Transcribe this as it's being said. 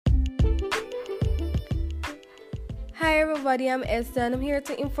Hi everybody, I'm Esther and I'm here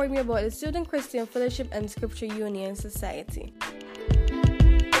to inform you about the Student Christian Fellowship and Scripture Union Society.